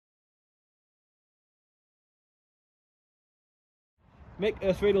Mick,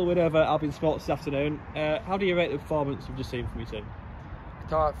 a 3-0 win over Albion Sports this afternoon. How do you rate the performance we've just seen from your team? I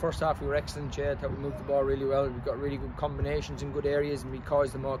thought first half we were excellent, I thought we moved the ball really well. We've got really good combinations in good areas and we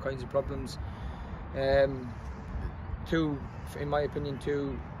caused them all kinds of problems. Two, in my opinion,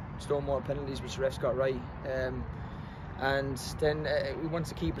 two Stonewall penalties which the refs got right. And then once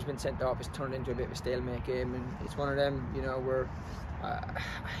the keeper's been sent off, it's turned into a bit of a stalemate game, and it's one of them, you know, where I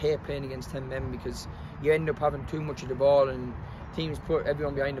hate playing against 10 men because you end up having too much of the ball and teams put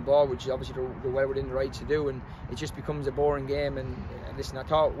everyone behind the ball, which is obviously they're well within the right to do, and it just becomes a boring game. And listen, I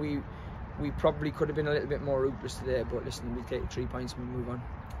thought we probably could have been a little bit more ruthless today, but listen, we'll take the 3 points and move on.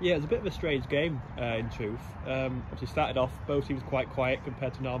 Yeah, it was a bit of a strange game in truth. Obviously started off, both teams quite quiet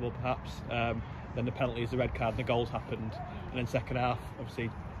compared to normal perhaps. Then the penalties, the red card and the goals happened, and then second half obviously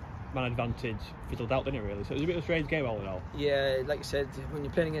man advantage fizzled out, didn't it really? So it was a bit of a strange game all in all. Yeah, like I said, when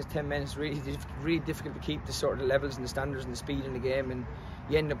you're playing against 10 men, it's really difficult to keep the sort of levels and the standards and the speed in the game, and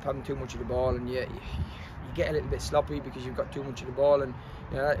you end up having too much of the ball, and you get a little bit sloppy because you've got too much of the ball. And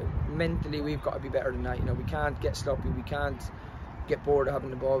you know, mentally we've got to be better than that. You know, we can't get sloppy, we can't get bored of having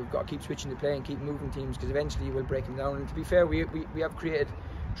the ball. We've got to keep switching the play and keep moving teams, because eventually you will break them down. And to be fair, we have created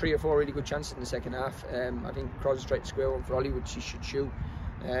 3 or 4 really good chances in the second half. I think Crosby straight to square one for Ollie, which he should shoot.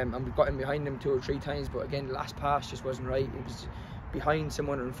 And we've got him behind him 2 or 3 times, but again the last pass just wasn't right. It was behind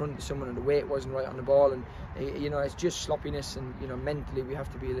someone or in front of someone, and the weight wasn't right on the ball, and you know, it's just sloppiness. And you know, mentally we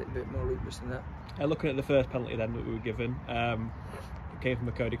have to be a little bit more ruthless than that. Looking at the first penalty then that we were given, it came from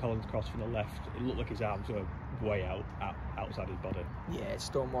a Cody Collins cross from the left. It looked like his arms were way outside his body. Yeah, it's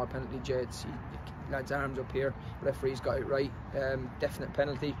Stonewall penalty, Jay. Lad's arms up here, referee's got it right. Definite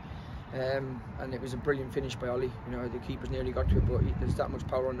penalty. And it was a brilliant finish by Ollie. You know, the keeper's nearly got to it, but there's that much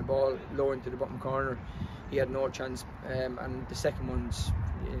power on the ball, low into the bottom corner. He had no chance. And the second one's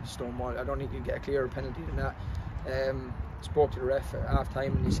Stonewall. I don't think you can get a clearer penalty than that. Spoke to the ref at half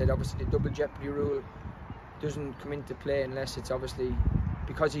time, and he said obviously the double jeopardy rule doesn't come into play unless it's obviously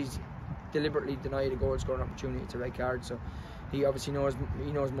because he's deliberately denied a goal scoring opportunity. It's a red card, so he obviously knows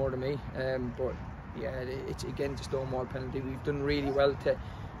more than me. But yeah, it's again a Stonewall penalty. We've done really well to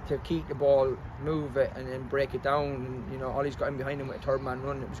keep the ball, move it, and then break it down. And you know, Ollie's got him behind him with a third man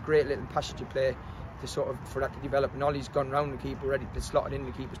run. It was a great little passage of play to sort of for that to develop. And Ollie's gone round the keeper, ready to slot it in.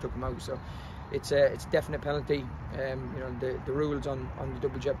 The keeper's took him out. So it's a definite penalty. You know, the rules on the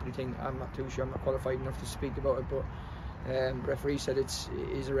double jeopardy thing, I'm not too sure. I'm not qualified enough to speak about it, but the referee said it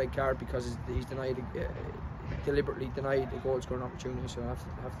is a red card because he's deliberately denied a goal scoring opportunity. So I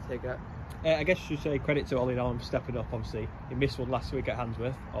have to take that. I guess you should say credit to Ollie for stepping up. Obviously he missed one last week at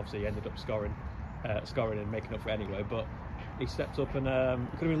Handsworth. Obviously he ended up scoring and making up for it anyway, but he stepped up, and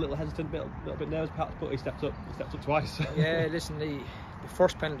he could have been a little hesitant, a little bit nervous perhaps, but he stepped up twice. Yeah, listen, the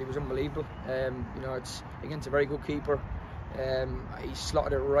first penalty was unbelievable. You know, it's against a very good keeper. He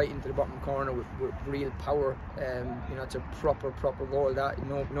slotted it right into the bottom corner with real power. You know, it's a proper goal. That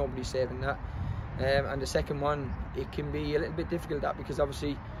nobody's saving that. And the second one, it can be a little bit difficult because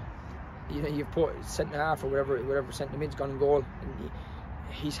obviously, you know, you've put centre half or whatever centre mid's gone in goal, and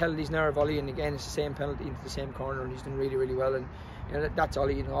he's held his nerve, Ollie, and again it's the same penalty into the same corner, and he's done really well. And you know, that's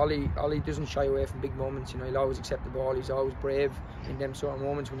Ollie. You know, Ollie doesn't shy away from big moments. You know, he'll always accept the ball. He's always brave in them sort of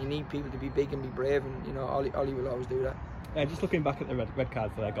moments when you need people to be big and be brave, and you know, Ollie will always do that. Just looking back at the red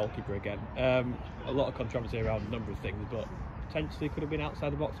card for their goalkeeper again, a lot of controversy around a number of things, but potentially could have been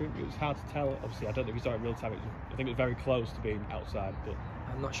outside the box. It was hard to tell. Obviously, I don't think we saw it in real time. I think it was very close to being outside, but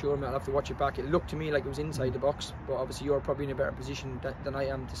I'm not sure, mate. I'll have to watch it back. It looked to me like it was inside the box, but obviously you're probably in a better position than I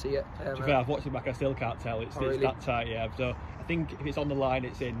am to see it. To be fair, I've watched it back. I still can't tell. It's really? That tight, yeah. So I think if it's on the line,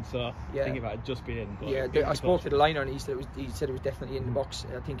 it's in. So yeah. I think it might have just been in. But yeah, I spoke to the liner, and he said it was definitely in the box.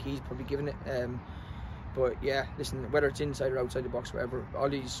 I think he's probably given it. But yeah, listen, whether it's inside or outside the box, whatever,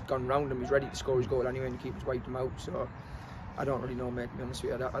 Ollie's gone round him. He's ready to score his goal anyway, and the keeper's wiped him out. So I don't really know, mate, to be honest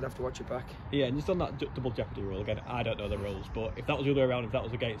with you. I'd have to watch it back. Yeah, and just on that double jeopardy rule, again, I don't know the rules, but if that was the other way around, if that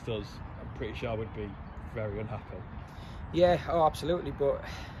was against us, I'm pretty sure I would be very unhappy. Yeah, oh, absolutely, but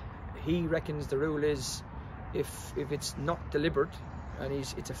he reckons the rule is if it's not deliberate and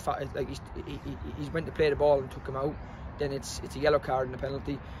he's went to play the ball and took him out, then it's a yellow card and a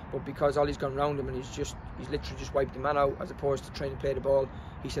penalty. But because Ollie's gone round him and he's literally just wiped the man out as opposed to trying to play the ball,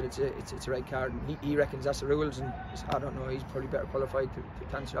 he said it's a red card, and he reckons that's the rules, and I don't know, he's probably better qualified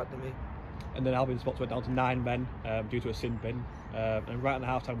to answer that than me. And then Albion Sports went down to 9 men due to a sin bin, and right on the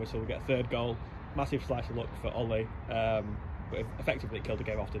half-time whistle we get a third goal. Massive slice of luck for Ollie, but effectively it killed the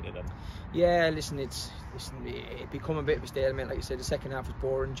game off, didn't it then? Yeah, listen, it become a bit of a stalemate. Like you said, the second half was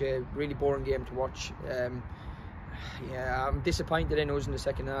boring, Jay. Really boring game to watch. Yeah, I'm disappointed in us in the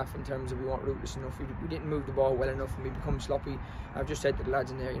second half in terms of we weren't ruthless enough. We didn't move the ball well enough, and we become sloppy. I've just said to the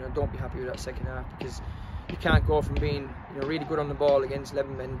lads in there, don't be happy with that second half, because you can't go from being really good on the ball against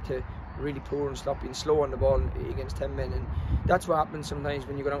 11 men to really poor and sloppy and slow on the ball against 10 men. And that's what happens sometimes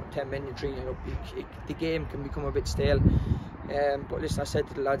when you go down with 10 men. You're 3-0 up. The game can become a bit stale. But listen, I said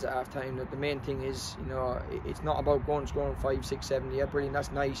to the lads at half time that the main thing is, it's not about going scoring 5, 6, 7. Yeah, brilliant,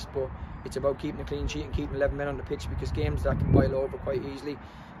 that's nice, but it's about keeping a clean sheet and keeping 11 men on the pitch, because games that can boil over quite easily.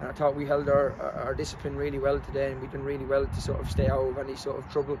 And I thought we held our discipline really well today, and we've done really well to sort of stay out of any sort of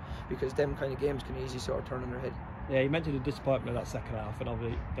trouble, because them kind of games can easily sort of turn on their head. Yeah, you mentioned the disappointment of that second half, and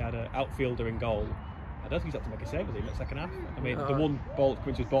obviously they had an outfielder in goal. I don't think he's had to make a save in that second half. I mean, the one ball that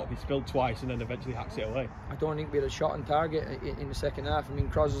Quincy's bought, he spilled twice and then eventually hacks it away. I don't think we had a shot on target in the second half. I mean,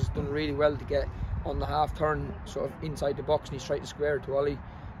 Cross has done really well to get on the half turn, sort of inside the box, and he's tried to square it to Ollie.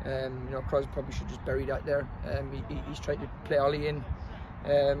 Cross probably should just bury that there. He's tried to play Ollie in.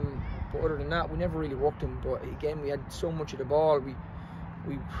 But other than that, we never really worked him. But again, we had so much of the ball.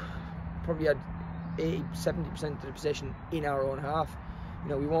 We probably had 70% of the possession in our own half.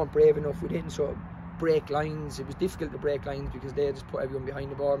 We weren't brave enough. We didn't sort of break lines. It was difficult to break lines because they just put everyone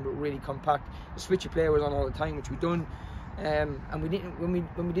behind the ball and were really compact. The switch of play was on all the time, which we done. And we didn't. When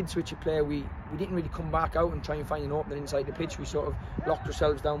we did switch of play, we didn't really come back out and try and find an opening inside the pitch. We sort of locked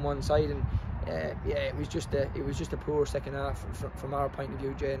ourselves down one side, and it was just a poor second half from our point of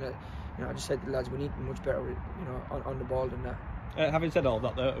view, Jay. And I just said to the lads, we need to be much better, on the ball than that. Having said all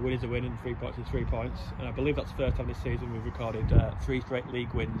that, though, a win is a win, and 3 points is 3 points. And I believe that's the first time this season we've recorded 3 straight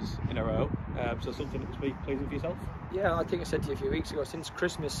league wins in a row. So something that must be pleasing for yourself? Yeah, I think I said to you a few weeks ago, since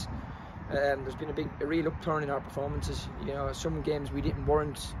Christmas, there's been a real upturn in our performances. Some games we didn't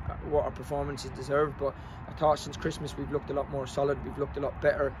warrant what our performances deserved, but I thought since Christmas we've looked a lot more solid. We've looked a lot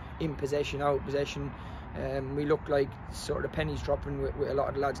better in possession, out of possession. We look like sort of the pennies dropping with a lot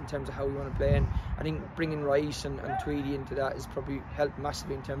of the lads in terms of how we want to play, and I think bringing Rice and Tweedy into that has probably helped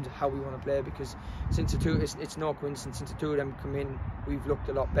massively in terms of how we want to play, because since it's no coincidence, since the two of them come in, we've looked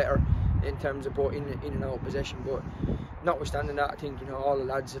a lot better in terms of both in and out of possession. But notwithstanding that, I think all the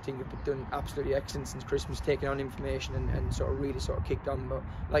lads have done absolutely excellent since Christmas, taking on information and sort of really sort of kicked on. But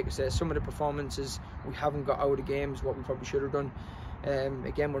like I said, some of the performances we haven't got out of games what we probably should have done.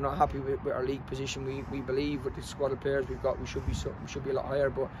 Again, we're not happy with our league position. We believe with the squad of players we've got, we should be a lot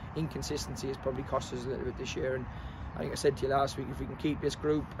higher, but inconsistency has probably cost us a little bit this year. And I think I said to you last week, if we can keep this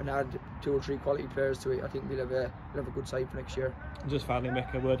group and add 2 or 3 quality players to it, I think we'll have a good side for next year. And just finally,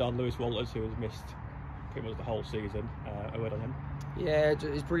 make a word on Lewis Walters, who has missed pretty much the whole season. A word on him? Yeah,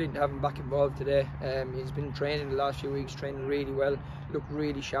 it's brilliant to have him back involved today. He's been training the last few weeks, training really well, looked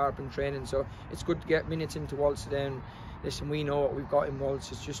really sharp in training, so it's good to get minutes into Waltz today. And listen, we know what we've got in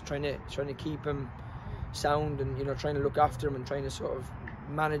Waltz. It's just trying to keep him sound, and trying to look after him and trying to sort of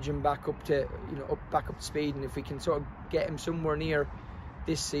manage him back up to back up to speed. And if we can sort of get him somewhere near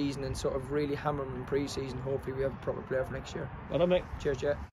this season and sort of really hammer him in pre-season, hopefully we have a proper player for next year. Well done, mate. Cheers, Jet.